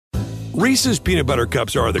Reese's peanut butter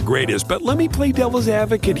cups are the greatest, but let me play devil's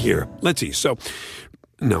advocate here. Let's see. So,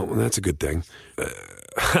 no, that's a good thing.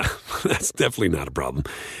 That's definitely not a problem.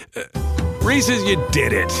 Reese's, you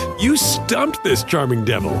did it. You stumped this charming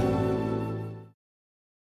devil.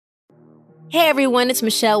 Hey everyone, it's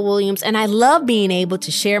Michelle Williams, and I love being able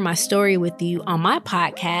to share my story with you on my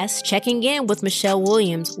podcast, Checking In with Michelle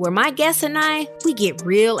Williams, where my guests and I, we get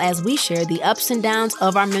real as we share the ups and downs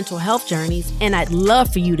of our mental health journeys, and I'd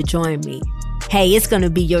love for you to join me. Hey, it's going to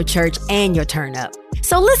be your church and your turn up.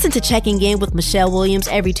 So listen to Checking In with Michelle Williams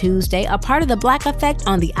every Tuesday, a part of the Black Effect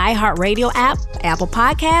on the iHeartRadio app, Apple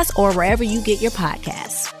Podcasts, or wherever you get your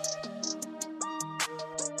podcasts.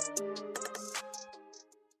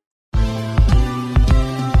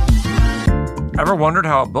 Ever wondered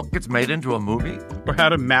how a book gets made into a movie? Or how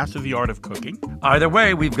to master the art of cooking? Either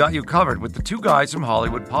way, we've got you covered with the Two Guys from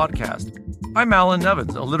Hollywood podcast. I'm Alan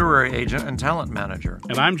Nevins, a literary agent and talent manager.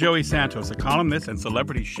 And I'm Joey Santos, a columnist and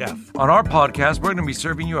celebrity chef. On our podcast, we're going to be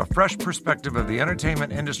serving you a fresh perspective of the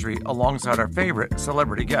entertainment industry alongside our favorite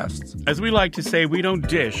celebrity guests. As we like to say, we don't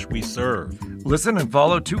dish, we serve. Listen and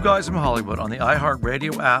follow Two Guys from Hollywood on the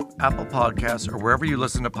iHeartRadio app, Apple Podcasts, or wherever you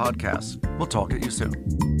listen to podcasts. We'll talk at you soon.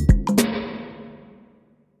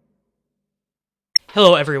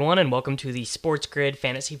 Hello, everyone, and welcome to the Sports Grid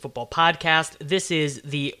Fantasy Football Podcast. This is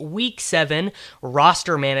the Week 7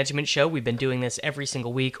 roster management show. We've been doing this every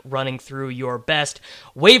single week, running through your best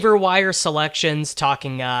waiver wire selections,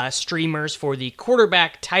 talking streamers for the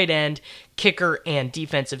quarterback, tight end, kicker, and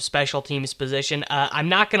defensive special teams position. I'm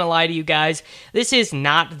not going to lie to you guys, this is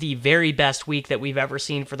not the very best week that we've ever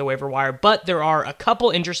seen for the waiver wire, but there are a couple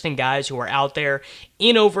interesting guys who are out there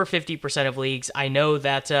in over 50% of leagues. I know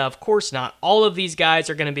that, of course, not all of these guys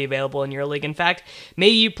are going to be available in your league. In fact,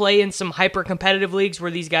 maybe you play in some hyper-competitive leagues where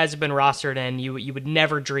these guys have been rostered and you would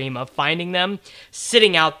never dream of finding them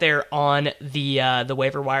sitting out there on the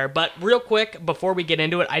waiver wire. But real quick, before we get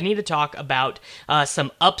into it, I need to talk about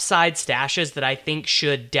some upside stashes that I think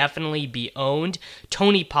should definitely be owned.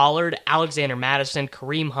 Tony Pollard, Alexander Mattison,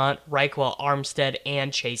 Kareem Hunt, Raquel Armstead,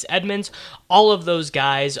 and Chase Edmonds. All of those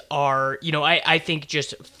guys are, I think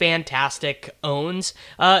just fantastic owns,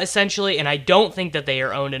 essentially, and I don't think that they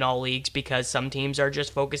are owned in all leagues because some teams are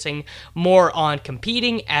just focusing more on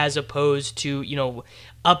competing as opposed to,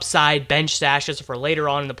 upside bench stashes for later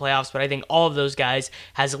on in the playoffs, but I think all of those guys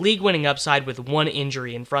has league-winning upside with one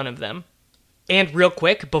injury in front of them. And real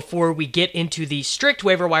quick, before we get into the strict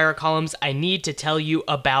waiver wire columns, I need to tell you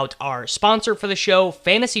about our sponsor for the show,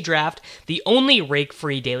 Fantasy Draft, the only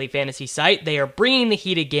rake-free daily fantasy site. They are bringing the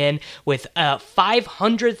heat again with a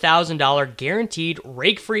 $500,000 guaranteed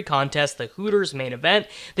rake-free contest, the Hooters main event.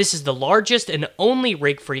 This is the largest and only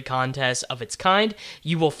rake-free contest of its kind.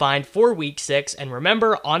 You will find for Week 6, and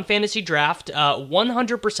remember, on Fantasy Draft,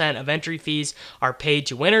 100% of entry fees are paid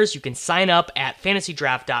to winners. You can sign up at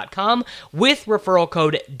fantasydraft.com with referral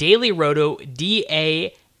code DAILYROTO,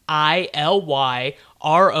 DAILYROTO,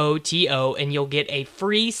 and you'll get a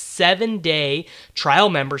free 7-day trial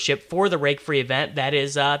membership for the Rake Free event. That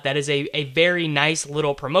is a very nice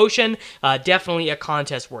little promotion. Definitely a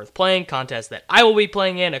contest worth playing, contest that I will be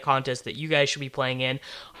playing in, a contest that you guys should be playing in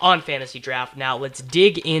on Fantasy Draft. Now let's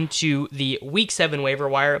dig into the Week 7 waiver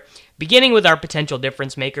wire. Beginning with our potential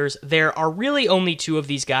difference makers, there are really only two of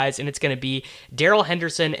these guys, and it's going to be Darrell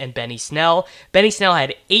Henderson and Benny Snell. Benny Snell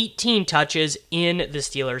had 18 touches in the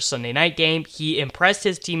Steelers Sunday night game. He impressed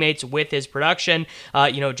his teammates with his production.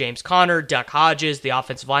 James Conner, Duck Hodges, the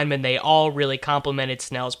offensive lineman, they all really complimented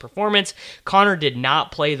Snell's performance. Conner did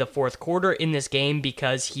not play the fourth quarter in this game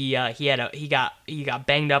because he got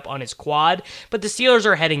banged up on his quad, but the Steelers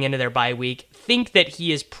are heading into their bye week. Think that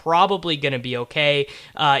he is probably going to be okay,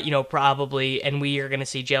 probably, and we are going to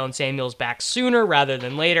see Jalen Samuels back sooner rather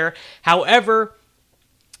than later. However,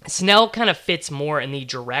 Snell kind of fits more in the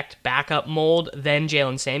direct backup mold than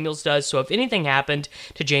Jalen Samuels does, so if anything happened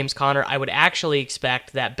to James Conner, I would actually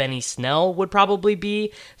expect that Benny Snell would probably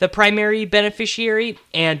be the primary beneficiary,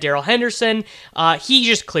 and Darrell Henderson, he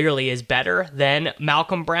just clearly is better than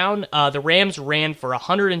Malcolm Brown. The Rams ran for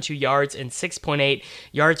 102 yards and 6.8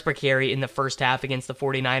 yards per carry in the first half against the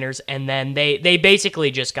 49ers, and then they basically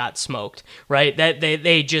just got smoked, right?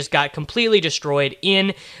 They just got completely destroyed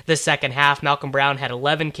in the second half. Malcolm Brown had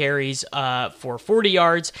 11 carries for 40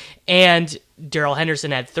 yards, and Darrell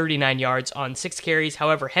Henderson had 39 yards on 6 carries.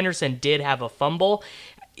 However, Henderson did have a fumble.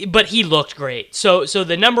 but he looked great. So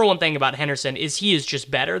the number one thing about Henderson is he is just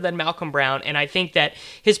better than Malcolm Brown, and I think that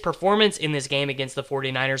his performance in this game against the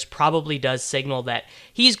 49ers probably does signal that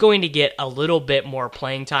he's going to get a little bit more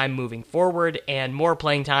playing time moving forward and more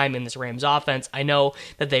playing time in this Rams offense. I know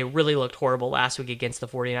that they really looked horrible last week against the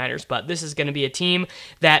 49ers, but this is going to be a team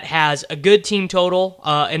that has a good team total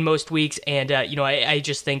in most weeks, and I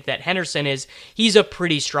just think that Henderson he's a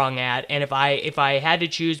pretty strong ad, and if I had to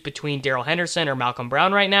choose between Darrell Henderson or Malcolm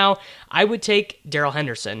Brown right now, I would take Darrell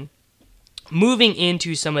Henderson. Moving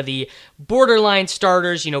into some of the borderline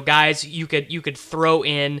starters, guys you could throw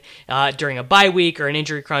in during a bye week or an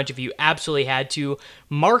injury crunch if you absolutely had to.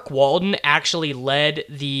 Mark Walden actually led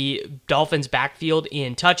the Dolphins' backfield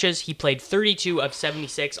in touches. He played 32 of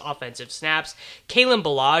 76 offensive snaps. Kalen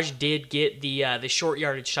Ballage did get the short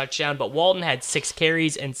yardage touchdown, but Walden had 6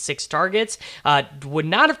 carries and 6 targets. Would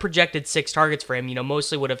not have projected 6 targets for him.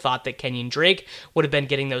 Mostly would have thought that Kenyon Drake would have been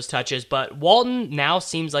getting those touches, but Walden now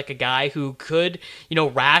seems like a guy who could,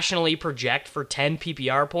 rationally project for 10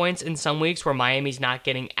 PPR points in some weeks where Miami's not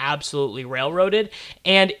getting absolutely railroaded.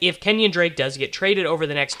 And if Kenyon Drake does get traded over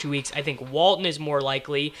the next 2 weeks, I think Walton is more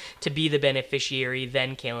likely to be the beneficiary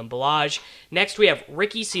than Kalen Ballage. Next, we have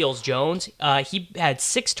Ricky Seals-Jones. He had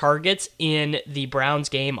 6 targets in the Browns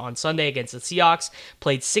game on Sunday against the Seahawks,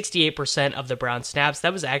 played 68% of the Browns snaps.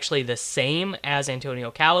 That was actually the same as Antonio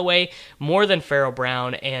Callaway, more than Pharaoh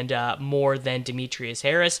Brown, and more than Demetrius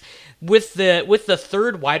Harris. With the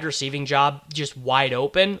third wide receiving job just wide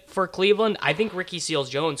open for Cleveland, I think Ricky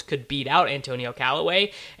Seals-Jones could beat out Antonio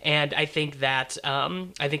Callaway, and I think that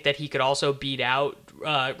he could also beat out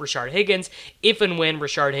Rashard Higgins if and when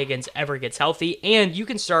Rashard Higgins ever gets healthy. And you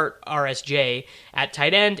can start RSJ at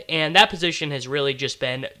tight end, and that position has really just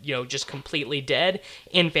been just completely dead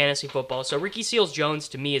in fantasy football. So Ricky Seals-Jones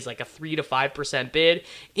to me is like a 3 to 5% bid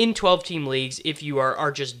in 12-team leagues if you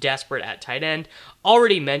are just desperate at tight end.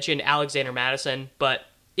 Already mentioned Alexander Mattison, but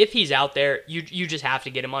if he's out there, you just have to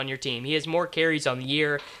get him on your team. He has more carries on the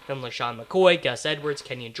year than LaShawn McCoy, Gus Edwards,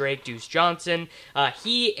 Kenyon Drake, Deuce Johnson.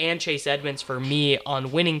 He and Chase Edmonds, for me,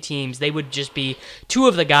 on winning teams, they would just be 2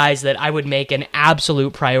 of the guys that I would make an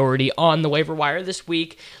absolute priority on the waiver wire this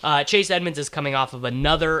week. Chase Edmonds is coming off of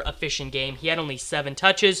another efficient game. He had only 7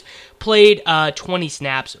 touches, played 20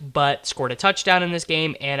 snaps, but scored a touchdown in this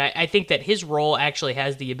game, and I think that his role actually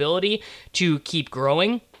has the ability to keep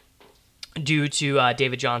growing due to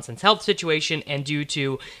David Johnson's health situation and due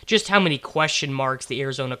to just how many question marks the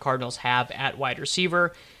Arizona Cardinals have at wide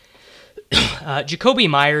receiver. Jacoby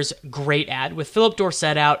Myers, great ad. With Philip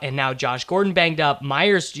Dorsett out and now Josh Gordon banged up,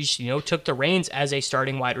 Myers just, took the reins as a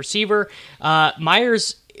starting wide receiver.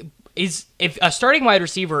 Myers is, if a starting wide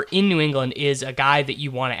receiver in New England is a guy that you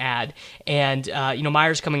want to add, and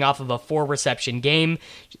Myers coming off of a 4-reception game,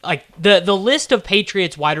 like the list of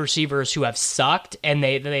Patriots wide receivers who have sucked and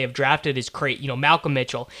they have drafted is great. Malcolm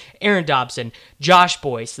Mitchell, Aaron Dobson, Josh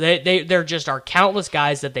Boyce. There just are countless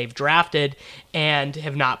guys that they've drafted and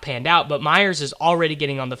have not panned out. But Myers is already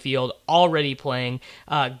getting on the field, already playing.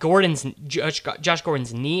 Josh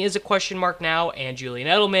Gordon's knee is a question mark now, and Julian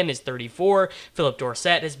Edelman is 34. Philip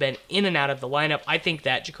Dorsett has been in and out of the lineup. I think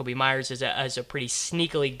that Jacoby Myers is a pretty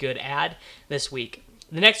sneakily good ad this week.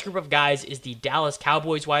 The next group of guys is the Dallas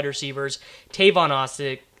Cowboys wide receivers, Tavon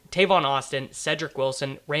Austin, Cedric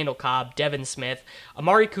Wilson, Randall Cobb, Devin Smith.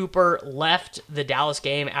 Amari Cooper left the Dallas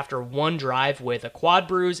game after 1 drive with a quad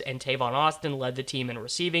bruise, and Tavon Austin led the team in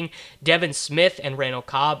receiving. Devin Smith and Randall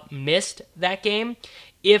Cobb missed that game.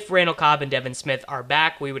 If Randall Cobb and Devin Smith are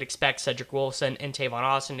back, we would expect Cedric Wilson and Tavon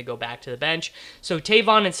Austin to go back to the bench. So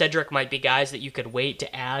Tavon and Cedric might be guys that you could wait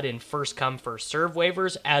to add in first-come, first-serve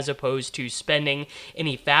waivers as opposed to spending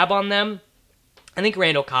any fab on them. I think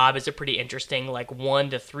Randall Cobb is a pretty interesting 1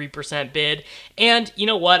 to 3% bid. And you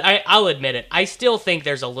know what? I'll admit it. I still think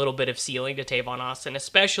there's a little bit of ceiling to Tavon Austin,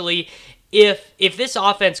 especially if this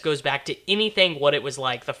offense goes back to anything what it was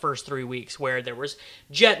like the first 3 weeks, where there was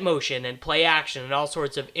jet motion and play action and all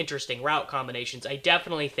sorts of interesting route combinations. I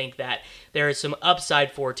definitely think that there is some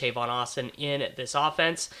upside for Tavon Austin in this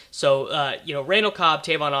offense. So, Randall Cobb,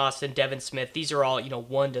 Tavon Austin, Devin Smith, these are all,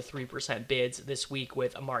 1 to 3% bids this week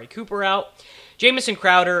with Amari Cooper out. Jamison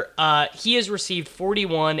Crowder, he has received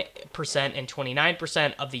 41% and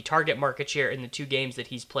 29% of the target market share in the 2 games that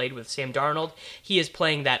he's played with Sam Darnold. He is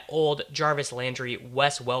playing that old Jarvis Landry,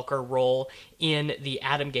 Wes Welker role in the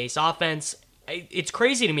Adam Gase offense. it's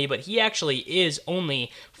crazy to me, but he actually is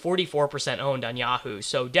only 44% owned on Yahoo.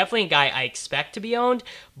 So definitely a guy I expect to be owned.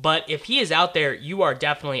 But if he is out there, you are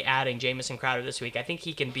definitely adding Jamison Crowder this week. I think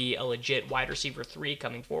he can be a legit wide receiver 3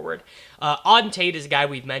 coming forward. Auden Tate is a guy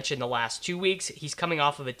we've mentioned the last 2 weeks. He's coming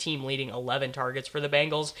off of a team leading 11 targets for the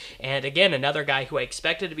Bengals. And again, another guy who I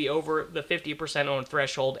expected to be over the 50% owned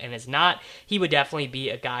threshold and is not. He would definitely be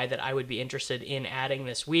a guy that I would be interested in adding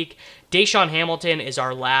this week. Deshaun Hamilton is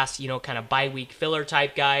our last, kind of bye-week filler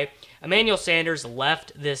type guy. Emmanuel Sanders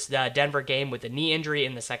left this Denver game with a knee injury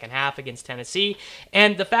in the second half against Tennessee,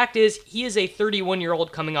 and the fact is he is a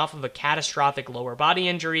 31-year-old coming off of a catastrophic lower body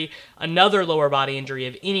injury. Another lower body injury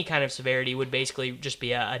of any kind of severity would basically just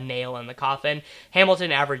be a nail in the coffin.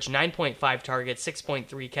 Hamilton averaged 9.5 targets,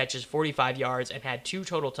 6.3 catches, 45 yards, and had 2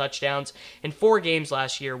 total touchdowns in 4 games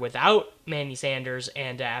last year without Manny Sanders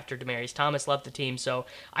and after Demaryius Thomas left the team. So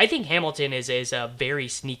I think Hamilton is a very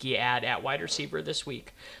sneaky add at wide receiver this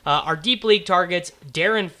week. Our deep league targets,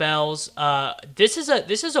 Darren Fells. This is a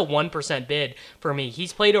 1% bid for me.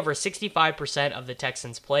 He's played over 65% of the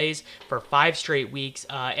Texans' plays for 5 straight weeks,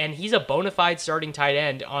 and he's a bona fide starting tight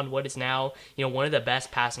end on what is now one of the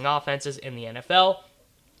best passing offenses in the NFL.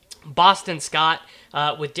 Boston Scott,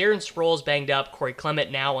 with Darren Sproles banged up, Corey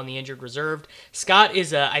Clement now on the injured reserve. Scott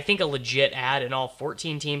is, I think, a legit add in all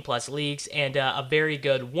 14-team plus leagues and a very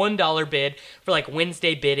good $1 bid for like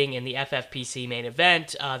Wednesday bidding in the FFPC main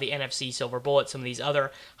event, the NFC Silver Bullet, some of these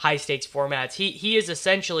other high-stakes formats. He is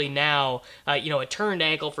essentially now, a turned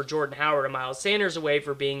ankle for Jordan Howard and Miles Sanders away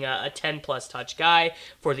for being a 10-plus touch guy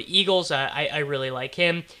for the Eagles. I really like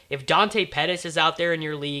him. If Dante Pettis is out there in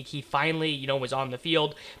your league, he finally, was on the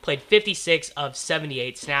field, played 56 of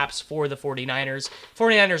 78 snaps for the 49ers.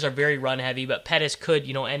 49ers are very run-heavy, but Pettis could,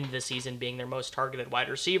 end the season being their most targeted wide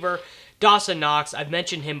receiver. Dawson Knox, I've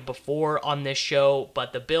mentioned him before on this show,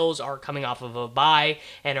 but the Bills are coming off of a bye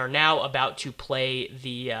and are now about to play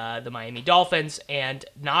the Miami Dolphins, and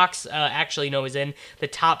Knox actually is in the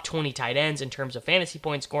top 20 tight ends in terms of fantasy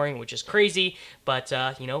point scoring, which is crazy, but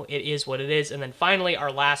it is what it is. And then finally,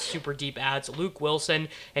 our last super deep adds, Luke Wilson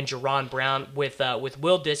and Jerron Brown with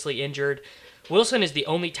Will Dissly injured. Wilson is the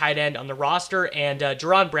only tight end on the roster, and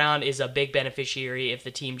Jerron Brown is a big beneficiary if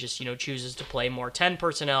the team just chooses to play more 10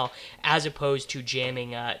 personnel as opposed to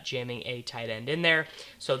jamming a tight end in there.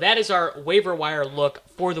 So that is our waiver wire look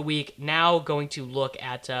for the week. Now going to look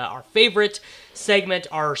at our favorite segment,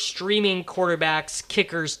 our streaming quarterbacks,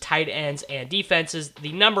 kickers, tight ends, and defenses.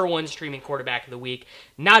 The number 1 streaming quarterback of the week,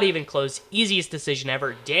 not even close, easiest decision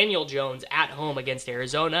ever, Daniel Jones at home against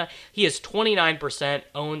Arizona. He is 29%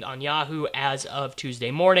 owned on Yahoo as of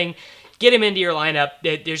Tuesday morning. Get him into your lineup.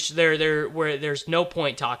 There's no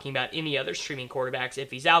point talking about any other streaming quarterbacks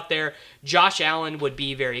if he's out there. Josh Allen would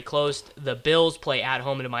be very close. The Bills play at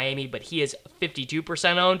home in Miami, but he is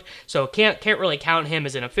 52% owned, so can't really count him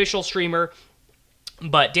as an official streamer.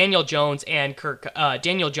 But Daniel Jones and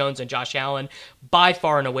Josh Allen, by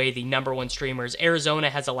far and away the number 1 streamers. Arizona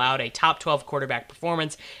has allowed a top 12 quarterback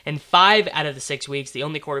performance in 5 out of the 6 weeks. The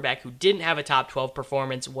only quarterback who didn't have a top 12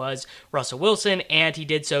 performance was Russell Wilson, and he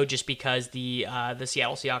did so just because the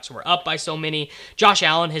Seattle Seahawks were up by so many. Josh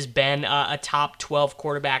Allen has been a top 12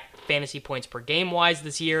 quarterback fantasy points per game wise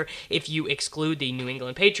this year. If you exclude the New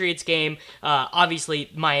England Patriots game, obviously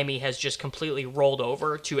Miami has just completely rolled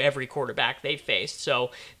over to every quarterback they've faced.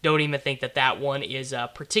 So don't even think that one is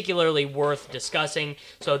particularly worth discussing.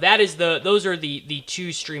 So those are the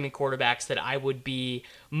 2 streaming quarterbacks that I would be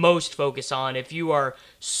most focused on. If you are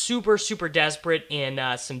super, super desperate in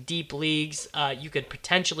some deep leagues, you could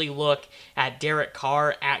potentially look at Derek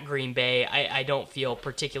Carr at Green Bay. I don't feel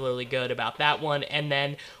particularly good about that one. And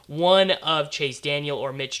then one of Chase Daniel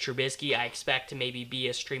or Mitch Trubisky, I expect to maybe be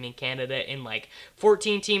a streaming candidate in like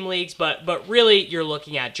 14-team leagues. But really, you're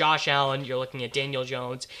looking at Josh Allen, you're looking at Daniel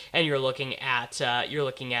Jones, and you're looking at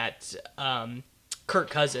Kirk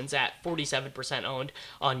Cousins at 47% owned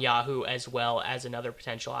on Yahoo as well as another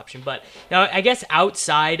potential option. But now I guess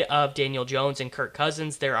outside of Daniel Jones and Kirk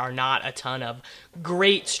Cousins, there are not a ton of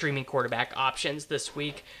great streaming quarterback options this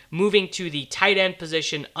week. Moving to the tight end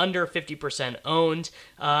position, under 50% owned.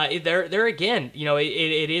 There again,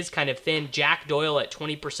 it is kind of thin. Jack Doyle at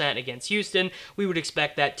 20% against Houston. We would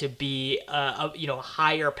expect that to be a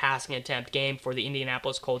higher passing attempt game for the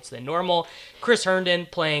Indianapolis Colts than normal. Chris Herndon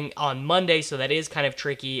playing on Monday, so that is kind of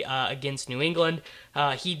tricky against New England.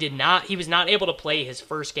 He was not able to play his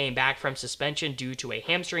first game back from suspension due to a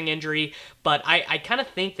hamstring injury, but I kind of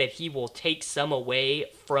think that he will take some away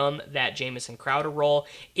from that Jamison Crowder role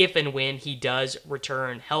if and when he does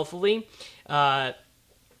return healthily.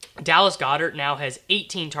 Dallas Goedert now has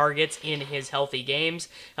 18 targets in his healthy games.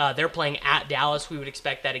 They're playing at Dallas. We would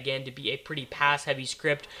expect that, again, to be a pretty pass-heavy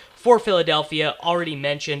script for Philadelphia. Already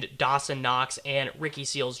mentioned Dawson Knox and Ricky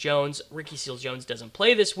Seals-Jones. Ricky Seals-Jones doesn't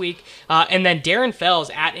play this week. And then Darren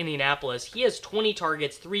Fells at Indianapolis. He has 20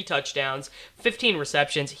 targets, 3 touchdowns, 15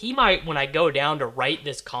 receptions. He might, when I go down to write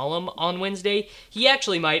this column on Wednesday, he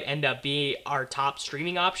actually might end up being our top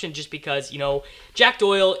streaming option just because, Jack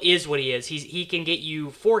Doyle is what he is. He can get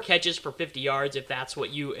you 4 catches for 50 yards if that's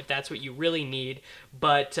what you really need.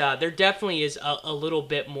 But there definitely is a little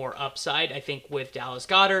bit more upside, I think, with Dallas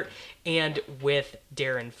Goedert and with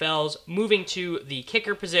Darren Fells. Moving to the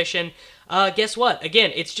kicker position, guess what?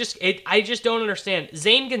 Again, I just don't understand.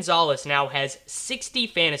 Zane Gonzalez now has 60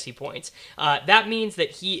 fantasy points. That means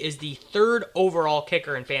that he is the 3rd overall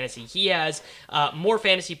kicker in fantasy. He has more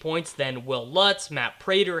fantasy points than Will Lutz, Matt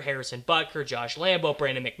Prater, Harrison Butker, Josh Lambo,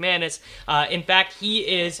 Brandon McManus. In fact, he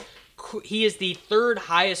is the 3rd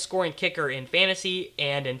highest scoring kicker in fantasy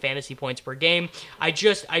and in fantasy points per game. I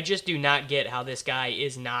just do not get how this guy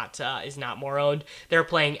is not more owned. They're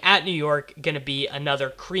playing at New York, going to be another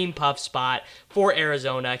cream puff spot for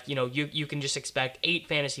Arizona. You can just expect 8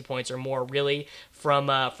 fantasy points or more really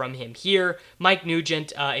from him here. Mike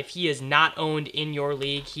Nugent, if he is not owned in your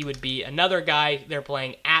league, he would be another guy. They're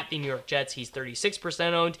playing at the New York Jets. He's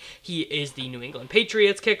 36% owned. He is the New England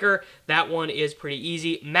Patriots kicker. That one is pretty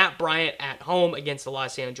easy. Matt Bryant at home against the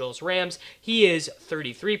Los Angeles Rams. He is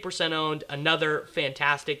 33% owned. Another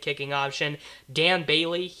fantastic kicking option. Dan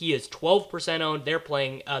Bailey, he is 12% owned. They're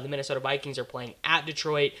playing, the Minnesota Vikings are playing at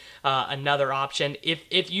Detroit. Another option.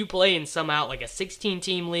 If you play in somehow like a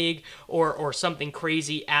 16-team league or something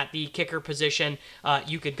crazy at the kicker position,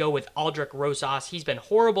 you could go with Aldrick Rosas. He's been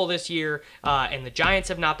horrible this year, and the Giants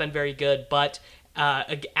have not been very good, but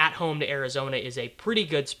at home to Arizona is a pretty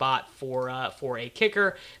good spot for a kicker.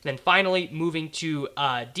 And then finally, moving to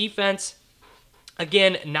defense.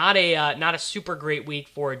 Again, not a super great week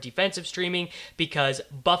for defensive streaming because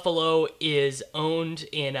Buffalo is owned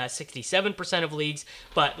in 67% of leagues.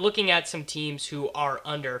 But looking at some teams who are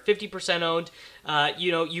under 50% owned,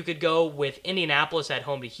 you could go with Indianapolis at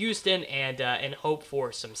home to Houston and hope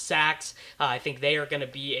for some sacks. I think they are going to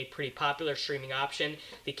be a pretty popular streaming option.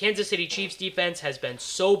 The Kansas City Chiefs defense has been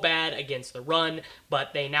so bad against the run,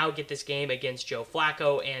 but they now get this game against Joe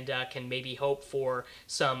Flacco and can maybe hope for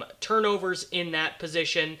some turnovers in that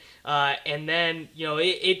position. And then,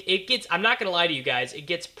 it gets, I'm not going to lie to you guys, it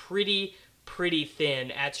gets pretty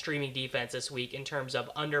thin at streaming defense this week in terms of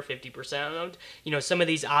under 50% owned. Some of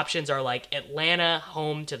these options are like Atlanta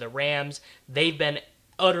home to the Rams. They've been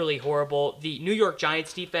utterly horrible. The New York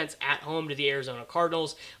Giants defense at home to the Arizona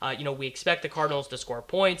Cardinals. We expect the Cardinals to score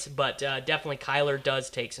points, but definitely Kyler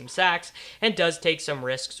does take some sacks and does take some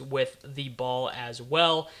risks with the ball as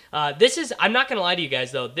well. I'm not going to lie to you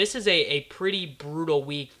guys though, this is a pretty brutal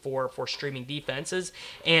week for streaming defenses,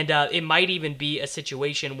 and it might even be a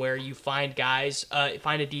situation where you find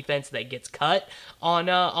a defense that gets cut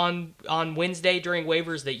on Wednesday during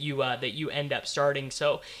waivers that you end up starting.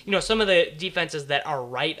 So, some of the defenses that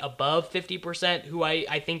are right above 50%, who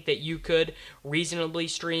I think that you could reasonably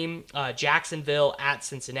stream. Jacksonville at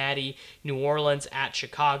Cincinnati, New Orleans at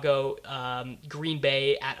Chicago, Green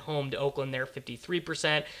Bay at home to Oakland, they're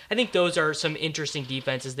 53%. I think those are some interesting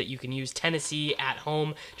defenses that you can use. Tennessee at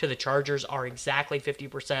home to the Chargers are exactly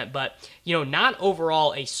 50%, but not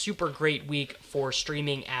overall a super great week for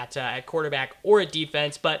streaming at quarterback or at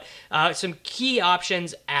defense, but some key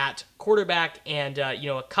options at quarterback and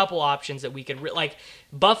a couple options that we could like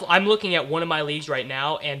Buffalo. I'm looking at one of my leagues right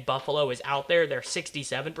now and Buffalo is out there. They're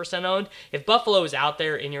 67% owned. If Buffalo is out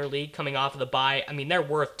there in your league coming off of the bye, I mean, they're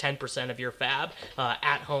worth 10% of your fab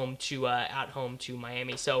at home to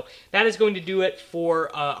Miami. So that is going to do it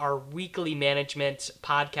for our weekly management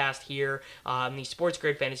podcast here on the Sports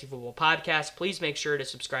Grid Fantasy Football Podcast. Please make sure to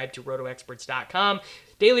subscribe to rotoexperts.com,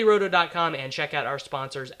 dailyroto.com, and check out our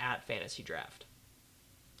sponsors at Fantasy Draft.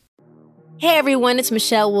 Hey everyone, it's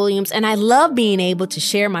Michelle Williams, and I love being able to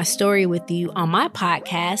share my story with you on my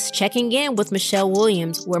podcast, Checking In with Michelle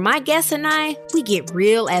Williams, where my guests and I, we get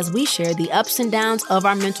real as we share the ups and downs of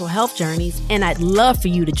our mental health journeys, and I'd love for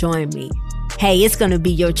you to join me. Hey, it's going to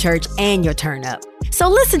be your church and your turn up. So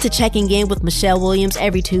listen to Checking In with Michelle Williams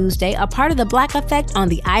every Tuesday, a part of the Black Effect on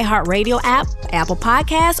the iHeartRadio app, Apple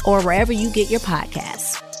Podcasts, or wherever you get your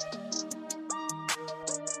podcasts.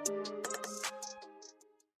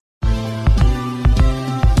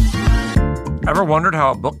 Ever wondered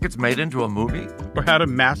how a book gets made into a movie? or how to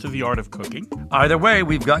master the art of cooking. Either way,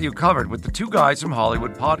 we've got you covered with the Two Guys from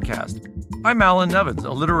Hollywood podcast. I'm Alan Nevins, a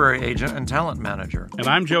literary agent and talent manager. And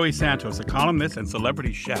I'm Joey Santos, a columnist and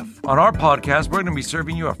celebrity chef. On our podcast, we're going to be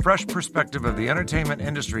serving you a fresh perspective of the entertainment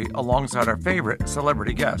industry alongside our favorite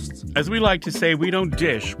celebrity guests. As we like to say, we don't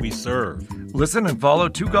dish, we serve. Listen and follow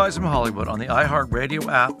Two Guys from Hollywood on the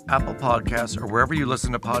iHeartRadio app, Apple Podcasts, or wherever you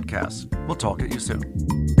listen to podcasts. We'll talk at you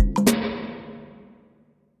soon.